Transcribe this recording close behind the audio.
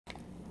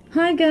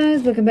Hi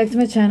guys, welcome back to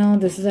my channel.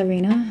 This is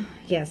Irina.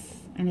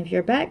 Yes, and if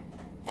you're back,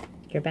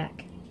 you're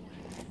back.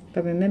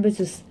 But remember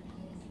to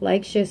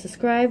like, share,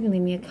 subscribe, and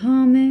leave me a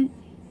comment.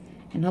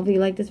 And hopefully you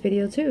like this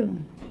video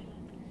too.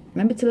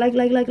 Remember to like.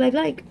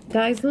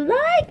 Guys,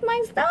 like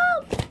my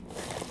stuff.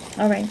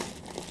 Alright.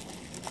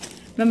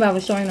 Remember I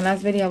was showing the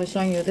last video, I was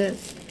showing you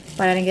this,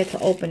 but I didn't get to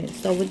open it.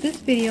 So with this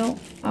video,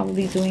 I will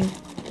be doing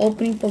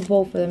opening for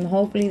both of them.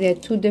 Hopefully they're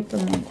two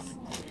different ones.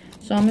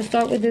 So I'm going to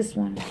start with this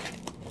one.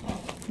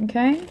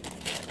 Okay?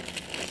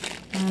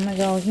 I'm going to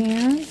go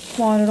here,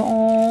 slide it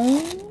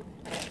on.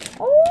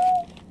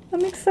 Oh,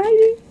 I'm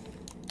excited.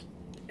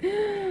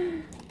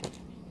 I'm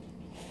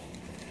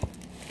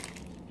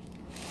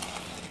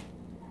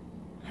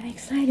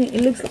excited.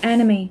 It looks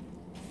anime.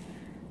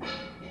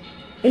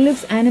 It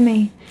looks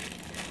anime.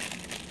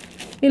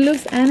 It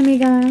looks anime,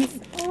 guys.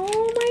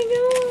 Oh my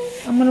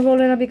god. I'm going to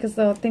roll it up because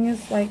the thing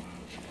is like,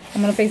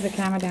 I'm going to face the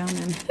camera down and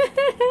I'm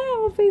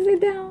going to face it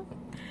down.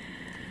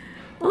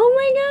 Oh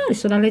my gosh.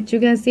 Should I let you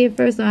guys see it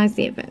first or I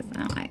see it first?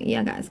 Alright,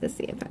 you guys can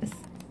see it first.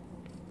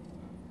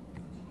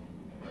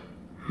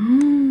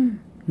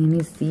 Let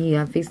me see.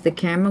 I fixed the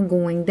camera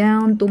going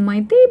down to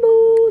my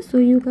table so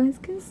you guys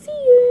can see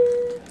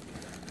it.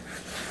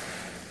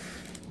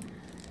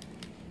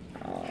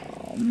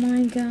 Oh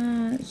my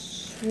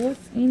gosh.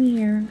 What's in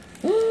here?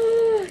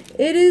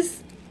 It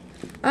is.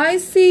 I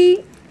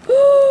see.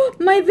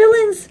 My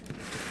villains.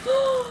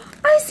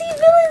 I see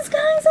villains,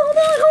 guys. Hold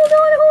on.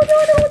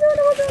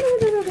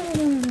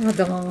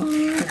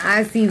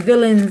 I see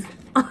villains.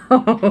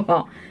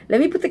 Let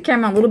me put the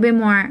camera a little bit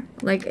more.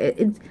 Like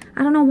it's.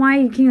 I don't know why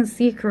you can't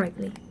see it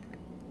correctly.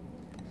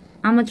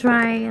 I'm gonna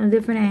try a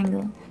different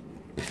angle,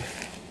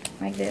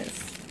 like this,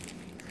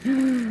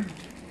 so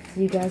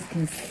you guys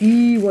can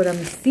see what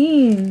I'm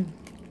seeing.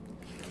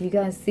 You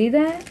guys see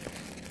that?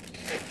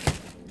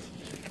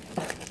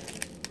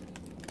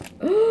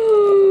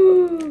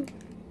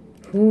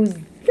 Who's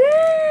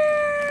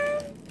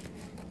that?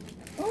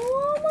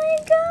 Oh my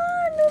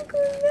god, look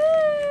who's that.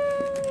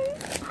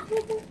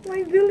 Oh,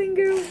 my villain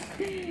girl.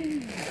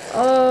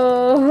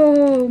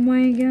 Oh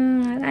my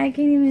god. I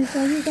can't even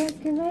show you guys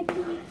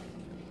correctly.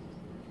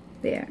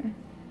 There.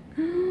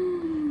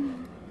 Oh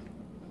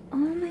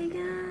my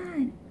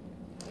god.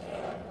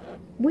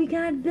 We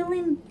got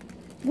villain.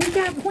 We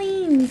got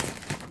queens.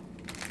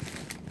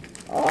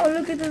 Oh,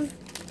 look at this.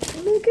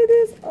 Look at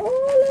this.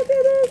 Oh, look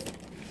at this.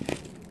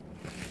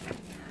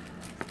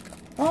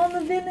 All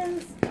the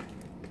villains.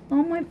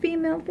 All my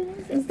female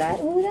villains. Is that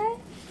who that?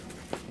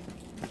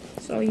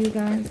 Show you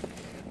guys.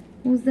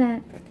 Who's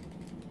that?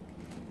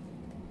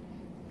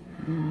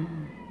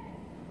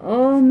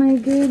 Oh my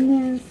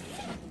goodness.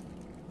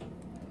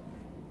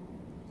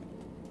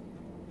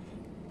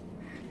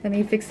 Let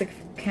me fix the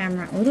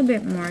camera a little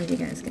bit more so you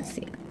guys can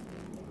see it.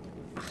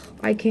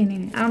 I can't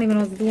even. I don't even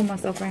know what to do with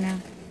myself right now.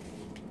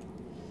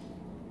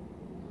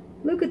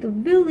 Look at the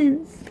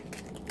villains.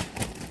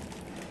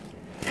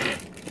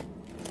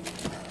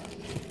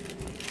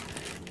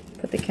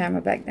 Put the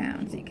camera back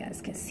down so you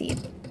guys can see it.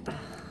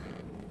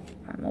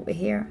 I'm over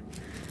here.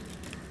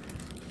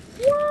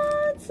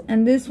 What?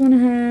 And this one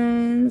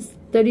has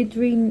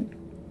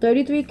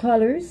 33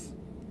 colors.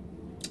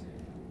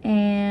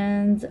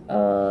 And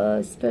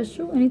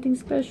special, anything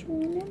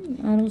special in them?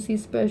 I don't see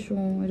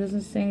special. It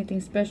doesn't say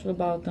anything special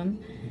about them.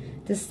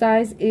 The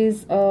size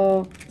is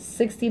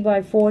 60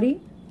 by 40.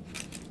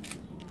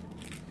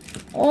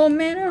 Oh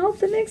man, I hope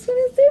the next one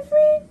is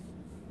different.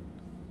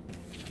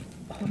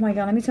 Oh my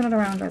god, let me turn it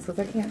around, guys, because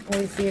I can't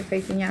always see it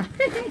facing you.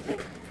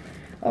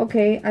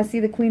 Okay, I see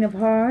the Queen of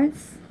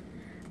Hearts.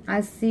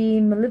 I see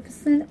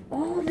Maleficent.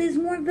 Oh, there's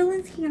more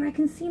villains here. I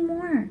can see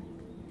more.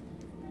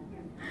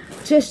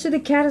 Gesture the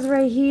Cat is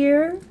right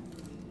here.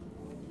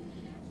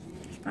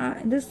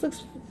 This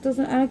looks,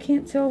 I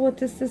can't tell what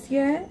this is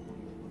yet.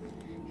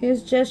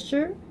 Here's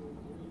Gesture.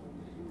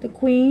 The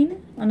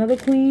Queen. Another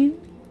Queen.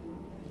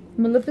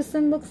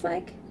 Maleficent looks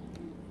like.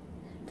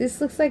 This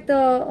looks like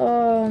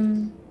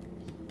the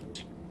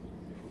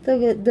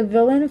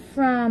villain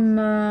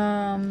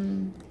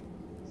from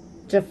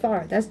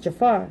Jafar. That's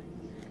Jafar.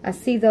 I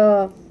see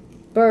the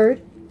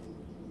bird.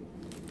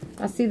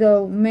 I see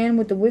the man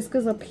with the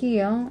whiskers up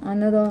here.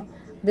 Another.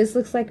 This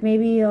looks like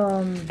maybe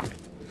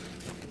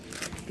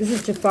this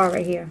is Jafar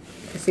right here.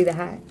 You see the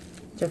hat,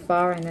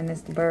 Jafar, and then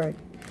there's the bird.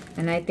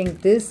 And I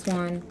think this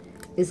one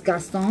is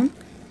Gaston.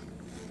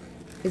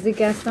 Is it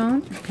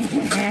Gaston?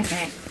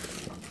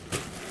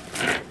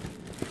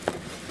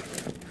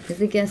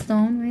 Is it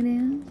Gaston right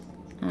there?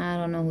 I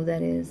don't know who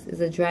that is. Is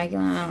it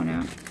Dracula? I don't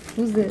know.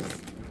 Who's this?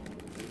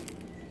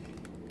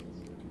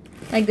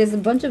 Like, there's a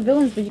bunch of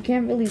villains, but you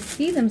can't really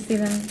see them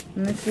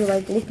unless you're,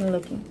 like,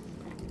 looking.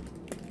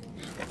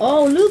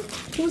 Oh, look!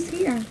 Who's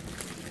here?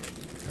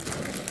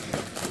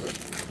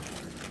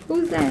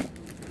 Who's that?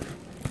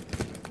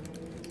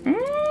 You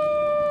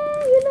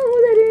know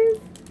who that is?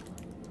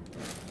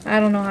 I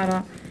don't know how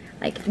to...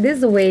 Like,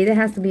 there's a way. There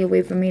has to be a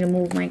way for me to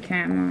move my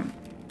camera.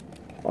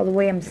 Or the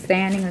way I'm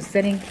standing or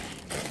sitting.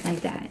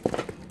 Like that.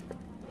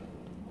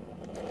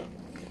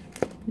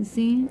 You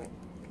see?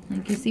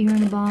 Like you see here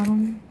in the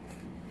bottom.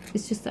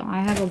 It's just that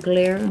I have a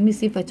glare. Let me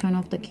see if I turn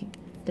off the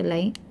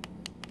light.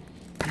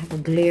 I have a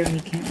glare and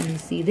you can't really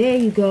see. There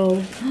you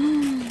go.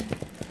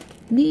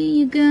 There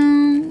you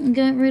go.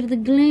 Got rid of the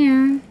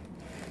glare.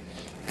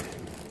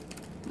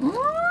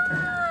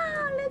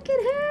 Oh, look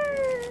at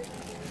her.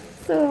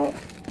 So,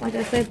 like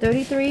I said,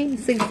 33,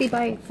 60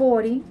 by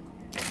 40.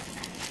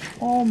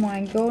 Oh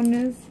my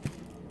goodness.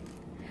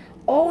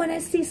 Oh, and I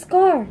see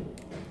Scar.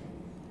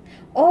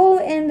 Oh,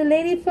 and the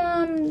lady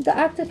from the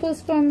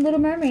octopus from Little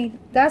Mermaid.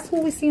 That's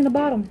who we see in the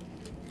bottom.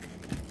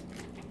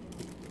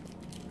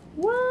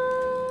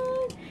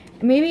 What?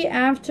 Maybe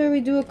after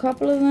we do a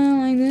couple of them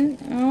like this.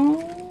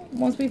 Oh,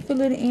 once we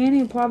fill it in,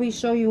 it'll probably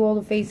show you all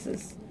the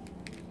faces.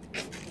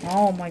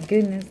 Oh my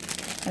goodness.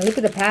 And look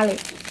at the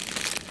palette.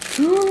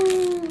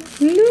 Oh,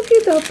 look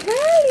at the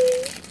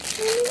palette.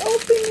 Let me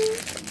open it.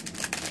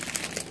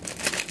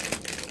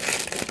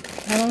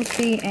 I don't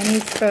see any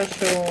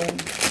special,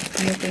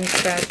 anything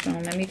special.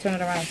 Let me turn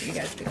it around so you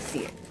guys can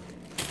see it.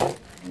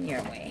 In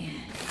your way.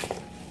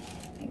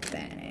 Like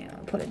that. And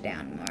I'll put it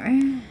down more.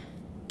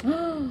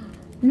 Oh,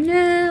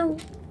 no.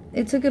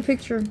 It took a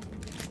picture.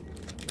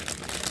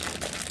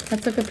 I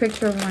took a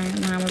picture of mine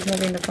when I was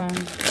moving the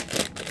phone.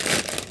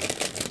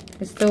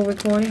 It's still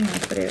recording?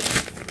 Yes, it is.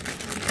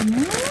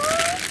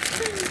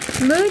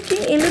 Oh, look,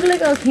 it looks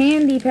like a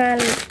candy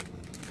palette.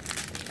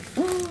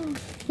 Oh,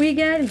 we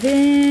got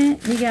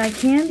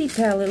candy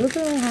palette. Look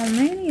at how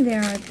many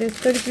there are. There's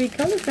 33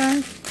 colors,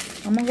 guys.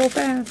 I'm gonna go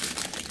fast.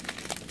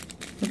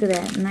 Look at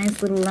that.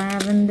 Nice little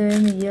lavender,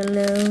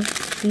 yellow,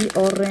 the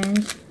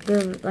orange,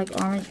 the like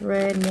orange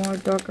red, more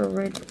darker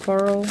red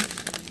coral,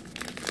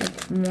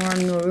 like more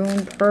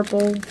maroon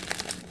purple,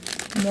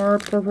 more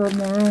purple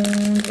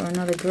maroons, or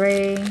another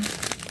gray,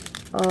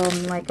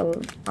 like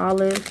a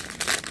olive,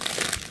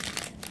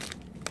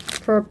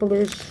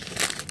 purplish,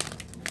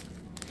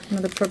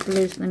 another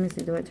purplish. Let me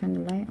see, do I turn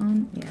the light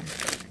on? Yeah.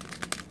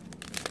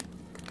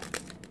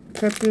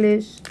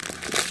 Purplish,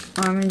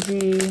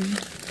 orangey,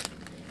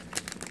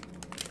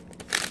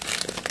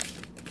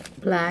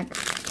 black,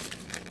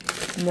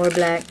 more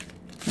black,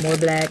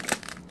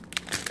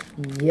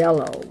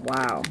 yellow.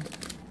 Wow,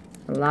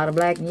 a lot of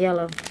black and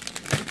yellow.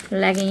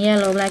 Black and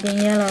yellow, black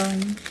and yellow.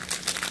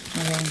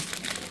 Okay.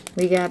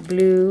 We got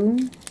blue.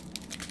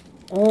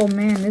 Oh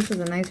man, this is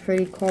a nice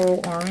pretty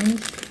coral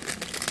orange.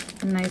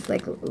 A nice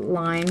like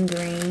lime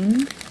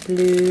green.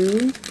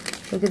 Blue.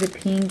 Look at the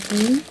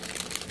pinky.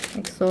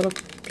 Like sort of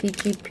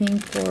peachy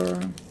pink or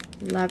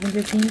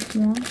lavender pink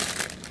more.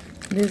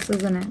 This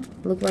is gonna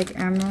look like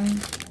emerald.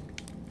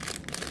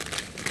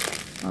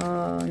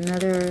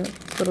 Another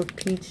sort of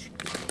peach.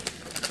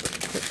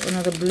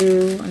 Another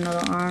blue.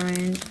 Another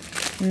orange.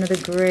 Another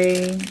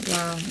gray.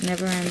 Wow,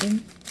 never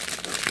ending.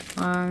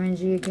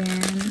 Orangey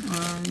again.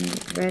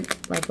 Red,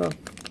 like a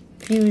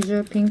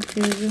fuchsia, pink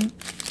fuchsia.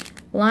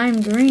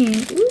 Lime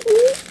green.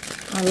 Ooh,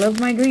 I love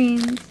my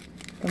greens.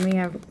 Then we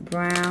have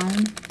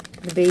brown,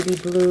 the baby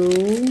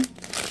blue,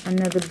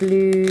 another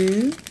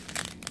blue.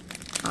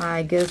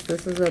 I guess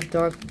this is a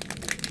dark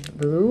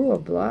blue or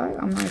black.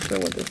 I'm not sure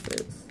what this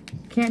is.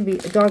 Can't be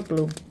a dark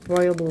blue,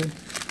 royal blue.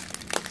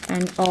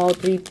 And all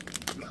three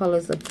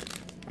colors of,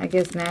 I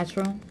guess,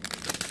 natural.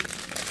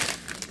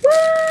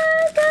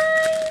 What,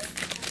 guys?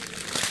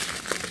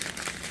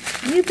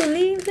 You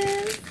believe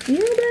this? You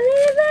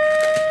believe this?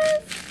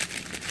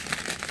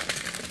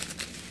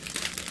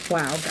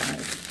 Wow,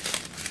 guys.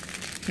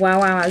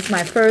 Wow. It's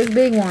my first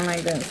big one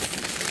like this.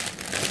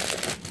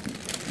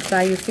 So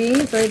you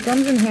see? So it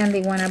comes in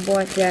handy when I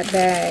bought that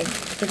bag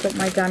to put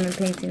my diamond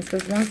paintings.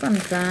 Because once I'm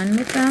done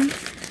with them,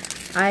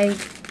 I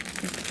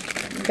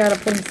gotta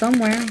put them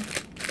somewhere.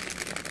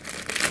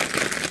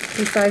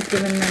 Besides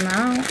giving them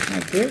out. My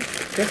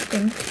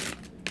gifting.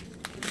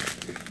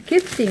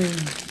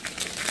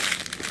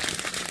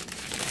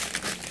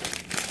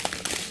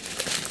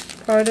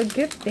 Part of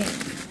gifting.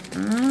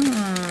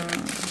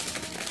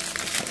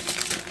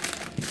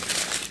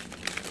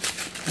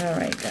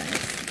 Alright, guys.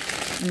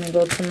 I'm going to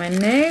go to my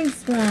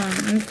next one.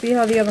 Let me see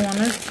how the other one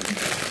is.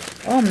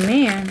 Oh,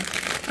 man.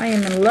 I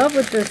am in love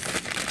with this.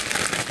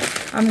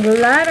 I'm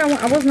glad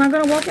I was not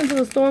going to walk into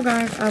the store,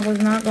 guys. I was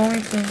not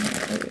going to.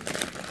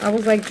 I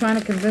was, like, trying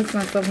to convince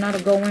myself not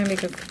to go in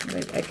because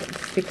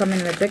it's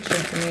becoming an addiction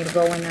for me to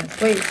go in that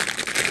place.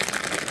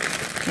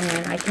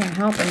 And I can't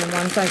help it. And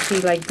once I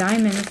see, like,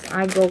 diamonds,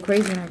 I go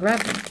crazy and I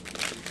grab them.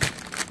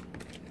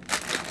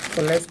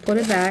 So let's put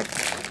it back.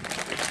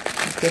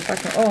 See if I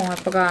can. Oh, I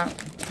forgot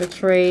the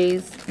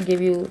trays. I'll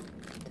give you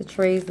the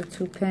trays, the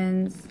 2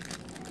 pens,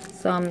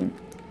 some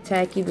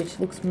tacky, which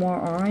looks more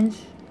orange,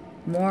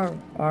 more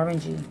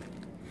orangey,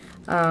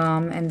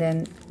 and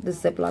then the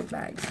Ziploc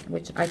bags,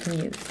 which I can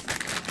use,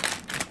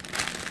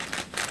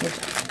 Let's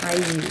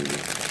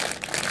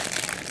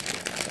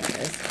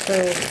pull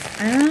this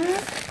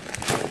out.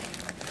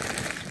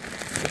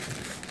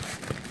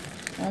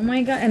 Oh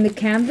my god! And the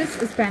canvas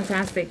is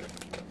fantastic.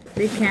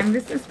 The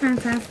canvas is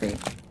fantastic.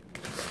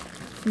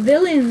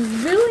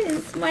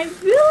 Villains, my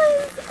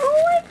villains.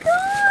 Oh my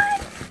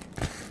god.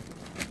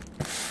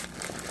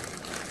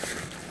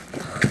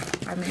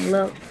 I mean,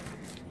 look.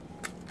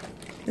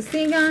 You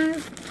see,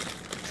 guys?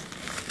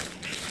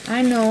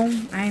 I know.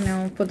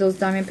 For those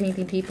diamond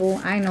painting people,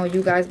 I know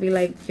you guys be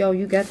like, yo,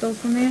 you get those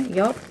from there?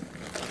 Yup.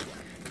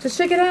 Just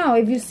check it out.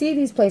 If you see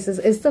these places,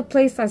 it's the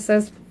place that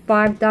says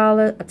 $5,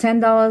 $10,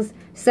 $7,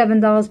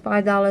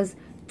 $5,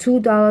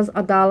 $2,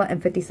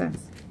 $1.50.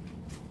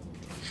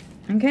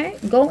 Okay?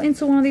 Go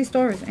into one of these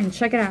stores and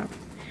check it out.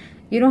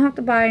 You don't have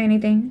to buy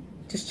anything.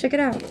 Just check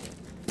it out.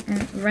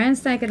 And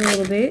ransack it a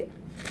little bit.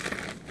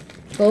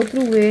 Go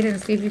through it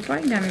and see if you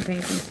find diamond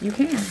paintings. You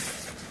can.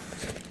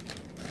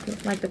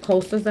 Like the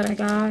coasters that I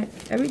got.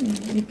 Everything.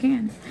 You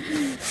can.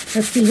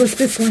 Let's see what's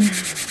this one.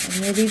 It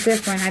may be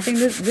different. I think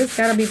this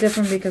gotta be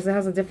different because it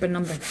has a different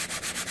number.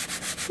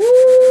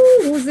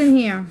 Woo! Who's in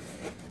here?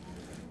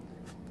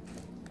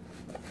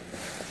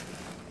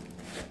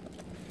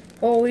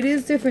 Oh, it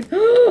is different.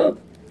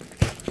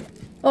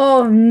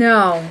 Oh,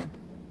 no.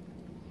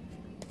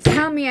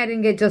 Tell me I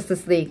didn't get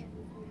Justice League.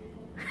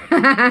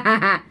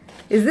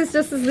 Is this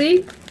Justice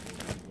League?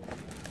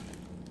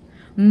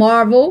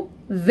 Marvel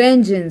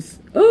Vengeance.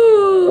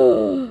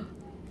 Oh,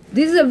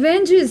 these are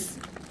Avengers.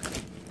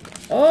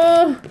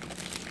 Oh.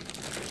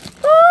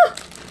 Oh.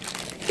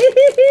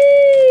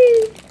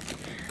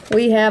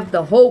 We have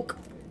the Hulk.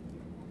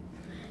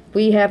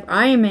 We have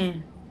Iron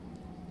Man.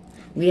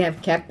 We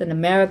have Captain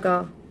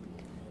America.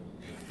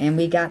 And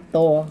we got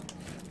Thor.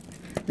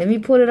 Let me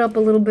put it up a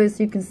little bit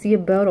so you can see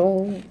about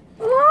all.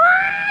 Oh,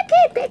 I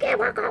can't take it.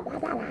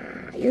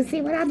 You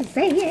see what I'm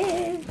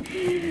saying?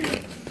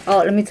 Oh,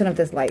 let me turn up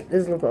this light.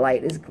 This little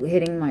light is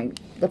hitting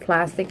the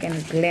plastic and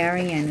it's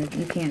glaring and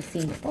you can't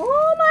see.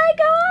 Oh my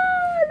God!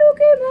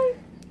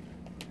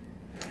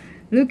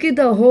 Look at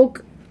the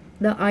Hulk,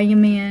 the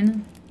Iron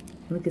Man.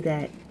 Look at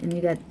that. And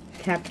you got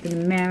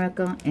Captain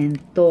America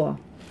and Thor.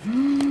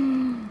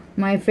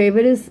 My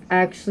favorite is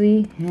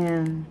actually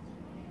him.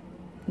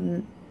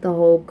 The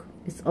Hulk.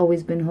 It's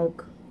always been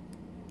Hulk.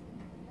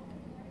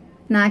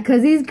 Not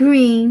because he's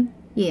green.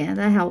 Yeah,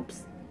 that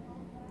helps.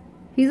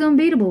 He's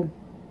unbeatable.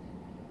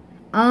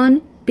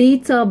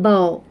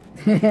 Unbeatable.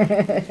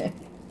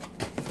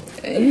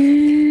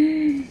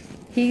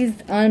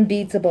 He's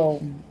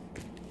unbeatable.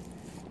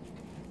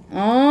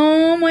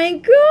 Oh my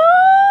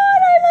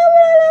God. I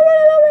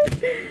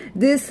love it.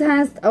 This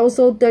has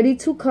also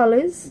 32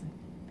 colors.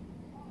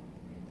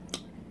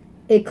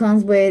 It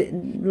comes with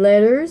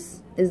letters.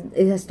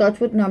 It starts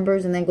with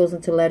numbers and then goes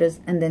into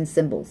letters and then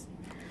symbols.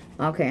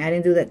 Okay, I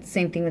didn't do that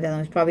same thing with that one.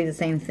 It's probably the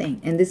same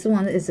thing. And this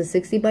one is a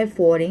 60 by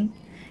 40.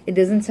 It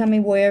doesn't tell me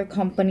where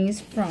company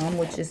is from,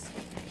 which is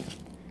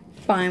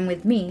fine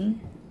with me.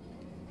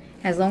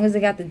 As long as they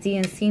got the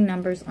DNC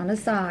numbers on the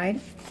side.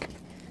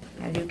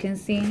 As you can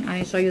see, I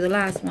didn't show you the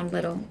last one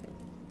little.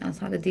 That's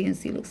how the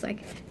DNC looks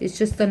like. It's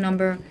just the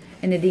number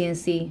and the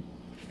DNC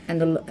and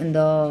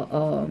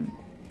the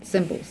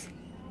symbols.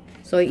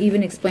 So it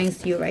even explains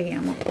to you right here.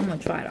 I'm gonna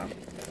try it out.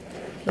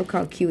 Look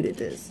how cute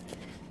it is.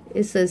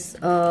 It says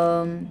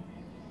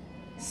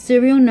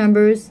serial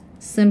numbers,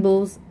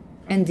 symbols,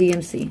 and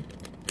DMC.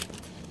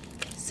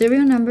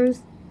 Serial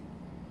numbers,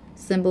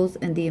 symbols,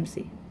 and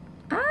DMC.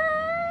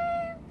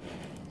 Ah,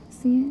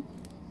 see it?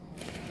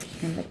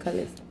 And the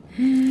colors.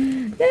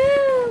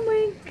 Oh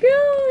my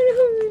God!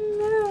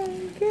 Oh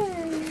my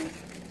God!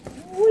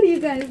 What do you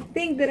guys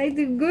think? Did I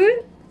do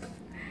good?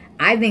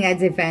 I think I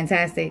did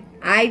fantastic.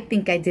 I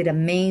think I did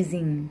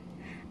amazing.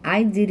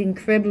 I did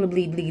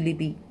incredibly,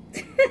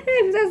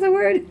 if that's a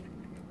word.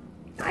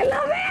 I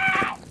love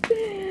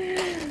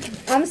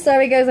it. I'm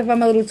sorry, guys, if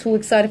I'm a little too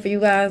excited for you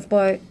guys,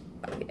 but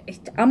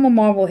I'm a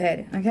Marvel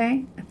head,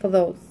 okay? For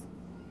those.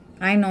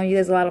 I know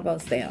there's a lot of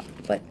us there,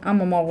 but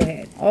I'm a Marvel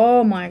head.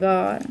 Oh, my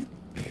God.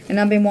 And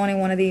I've been wanting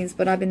one of these,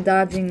 but I've been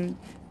dodging,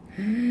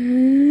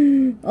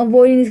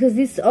 avoiding these, because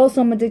this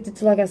also I'm addicted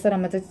to. Like I said,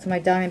 I'm addicted to my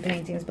diamond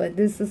paintings, but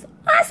this is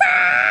awesome.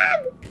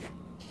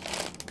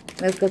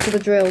 Let's go to the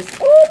drills.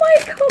 Oh my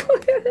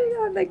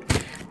God. Like,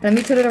 let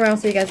me turn it around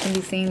so you guys can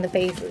be seeing the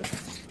faces.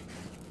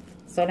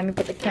 So let me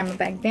put the camera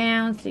back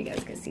down so you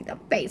guys can see the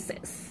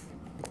faces.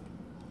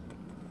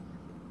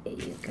 There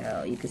you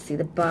go. You can see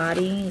the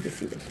body. You can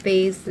see the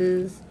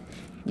faces.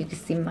 You can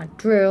see my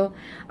drill.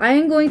 I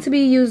am going to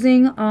be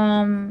using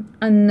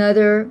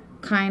another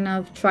kind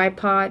of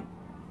tripod.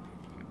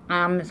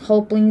 I'm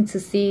hoping to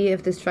see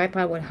if this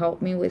tripod would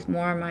help me with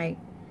more of my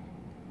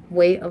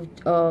way of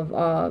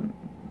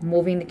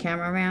moving the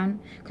camera around.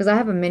 Because I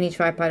have a mini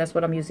tripod. That's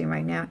what I'm using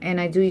right now. And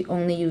I do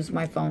only use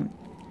my phone.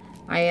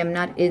 I am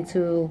not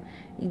into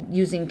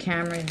using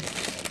cameras.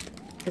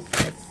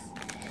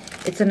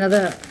 It's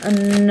another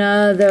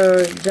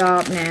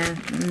job now.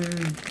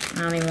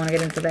 I don't even want to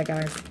get into that,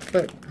 guys.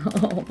 But,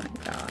 oh my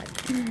God.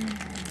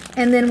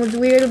 And then what's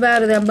weird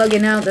about it, I'm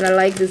bugging out that I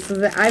like this, is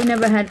that I've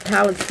never had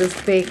palettes this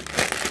big.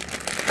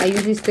 I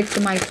usually stick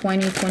to my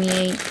 20,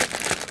 28.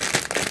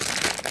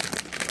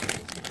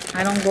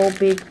 I don't go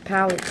big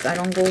palettes. I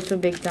don't go to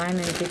big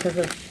diamonds because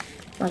of,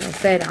 like I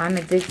said, I'm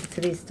addicted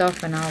to these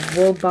stuff and I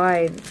will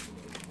buy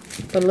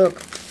the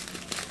look.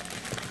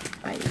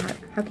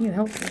 How can you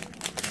help me?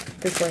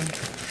 This way.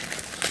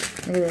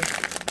 Look at this.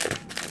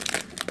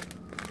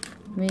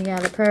 We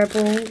got a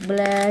purple,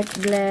 black.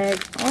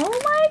 Oh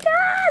my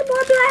god,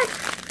 more black.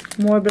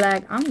 More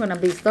black. I'm gonna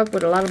be stuck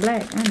with a lot of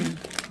black.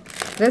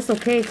 That's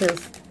okay,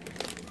 because,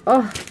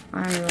 oh,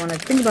 I don't even want to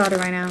think about it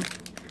right now.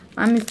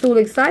 I'm still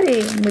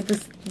excited with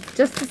this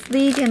Justice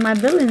League and my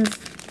villains.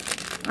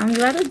 I'm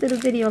glad I did a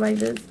video like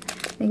this.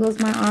 There goes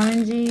my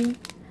orangey.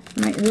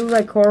 It looks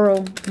like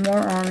coral.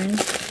 More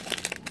orange.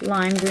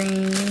 Lime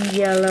green,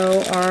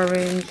 yellow,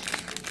 orange.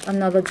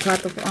 Another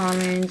type of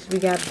orange. We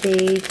got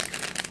beige.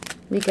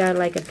 We got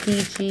like a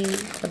peachy,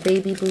 a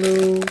baby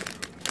blue,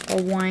 a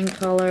wine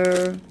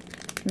color,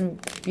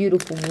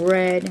 beautiful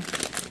red.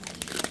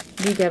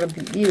 We got a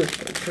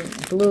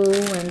beautiful blue,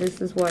 and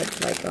this is what,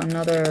 like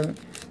another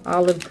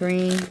olive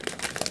green.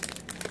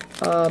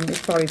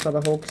 It's probably for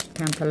the whole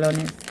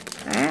pantalones.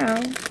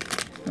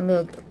 Ow.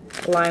 Look,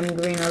 lime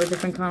green, other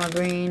different kind of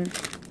green.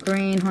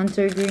 Green,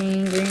 hunter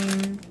green.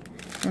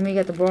 Then we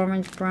got the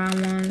orange,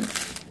 brown ones.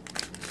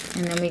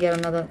 And then we got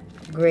another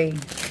gray.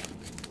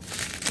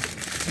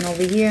 And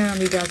over here,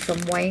 we got some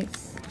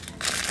whites.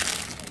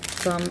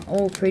 Some,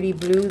 oh, pretty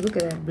blue. Look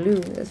at that blue.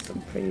 That's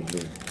some pretty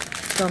blue.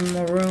 Some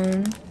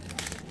maroon.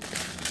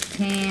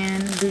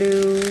 Tan,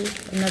 blue.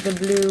 Another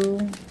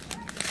blue.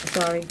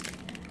 Sorry.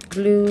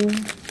 Blue.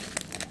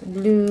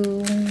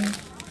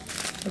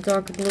 A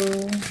darker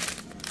blue.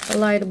 A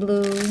lighter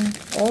blue.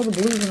 All the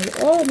blues.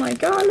 Oh my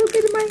god, look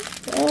at my.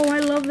 Oh, I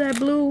love that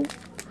blue.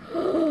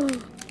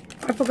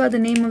 I forgot the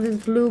name of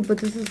this blue, but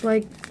this is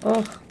like,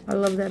 oh, I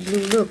love that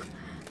blue. Look.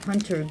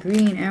 Hunter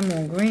green,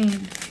 emerald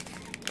green,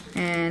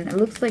 and it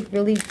looks like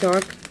really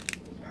dark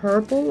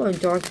purple or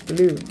dark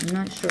blue. I'm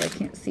not sure. I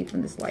can't see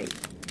from this light.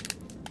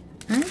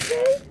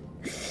 Okay.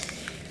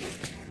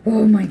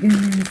 Oh my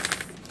goodness.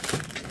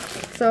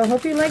 So I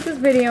hope you like this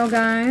video,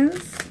 guys.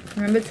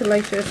 Remember to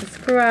like, share,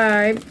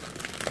 subscribe,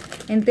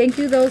 and thank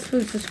you those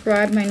who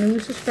subscribed. My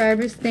new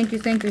subscribers, thank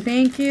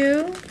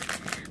you.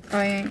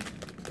 I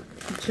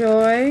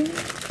enjoy.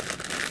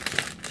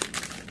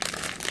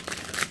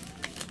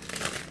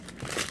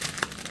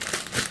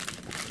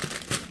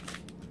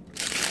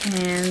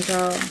 And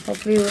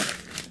hopefully we'll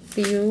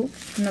see you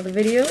in another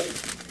video.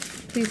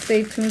 Please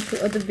stay tuned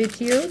to other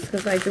videos,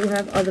 because I do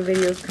have other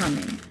videos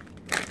coming.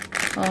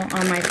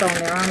 On my phone.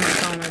 They're on my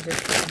phone. I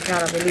just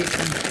gotta release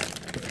them.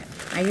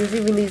 I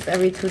usually release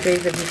every 2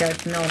 days, if you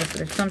guys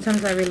notice. If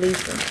sometimes I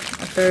release a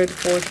third,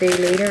 fourth day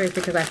later, it's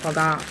because I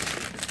forgot.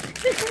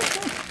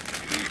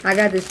 I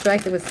got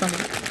distracted with some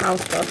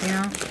house stuff, you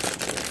know?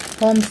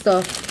 Home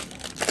stuff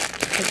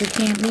that you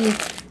can't leave.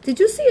 Did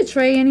you see a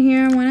tray in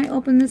here when I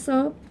opened this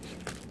up?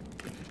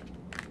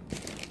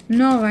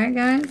 No, right,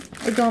 guys?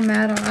 It don't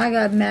matter. I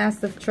got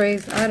massive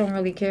trays. I don't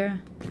really care.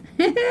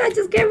 I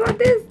just care about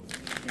this.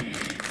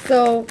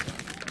 So,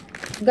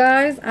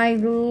 guys, I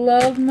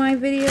love my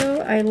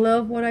video. I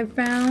love what I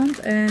found.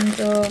 And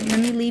let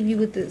me leave you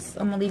with this.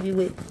 I'm going to leave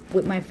you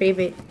with my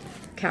favorite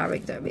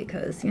character.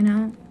 Because, you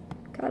know,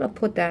 gotta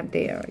put that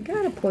there. I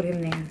gotta put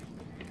him there.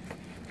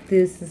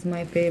 This is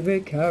my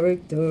favorite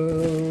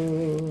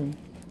character.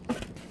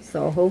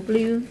 So,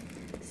 hopefully,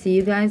 see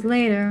you guys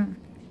later.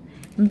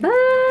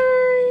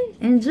 Bye.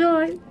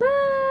 Enjoy.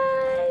 Bye.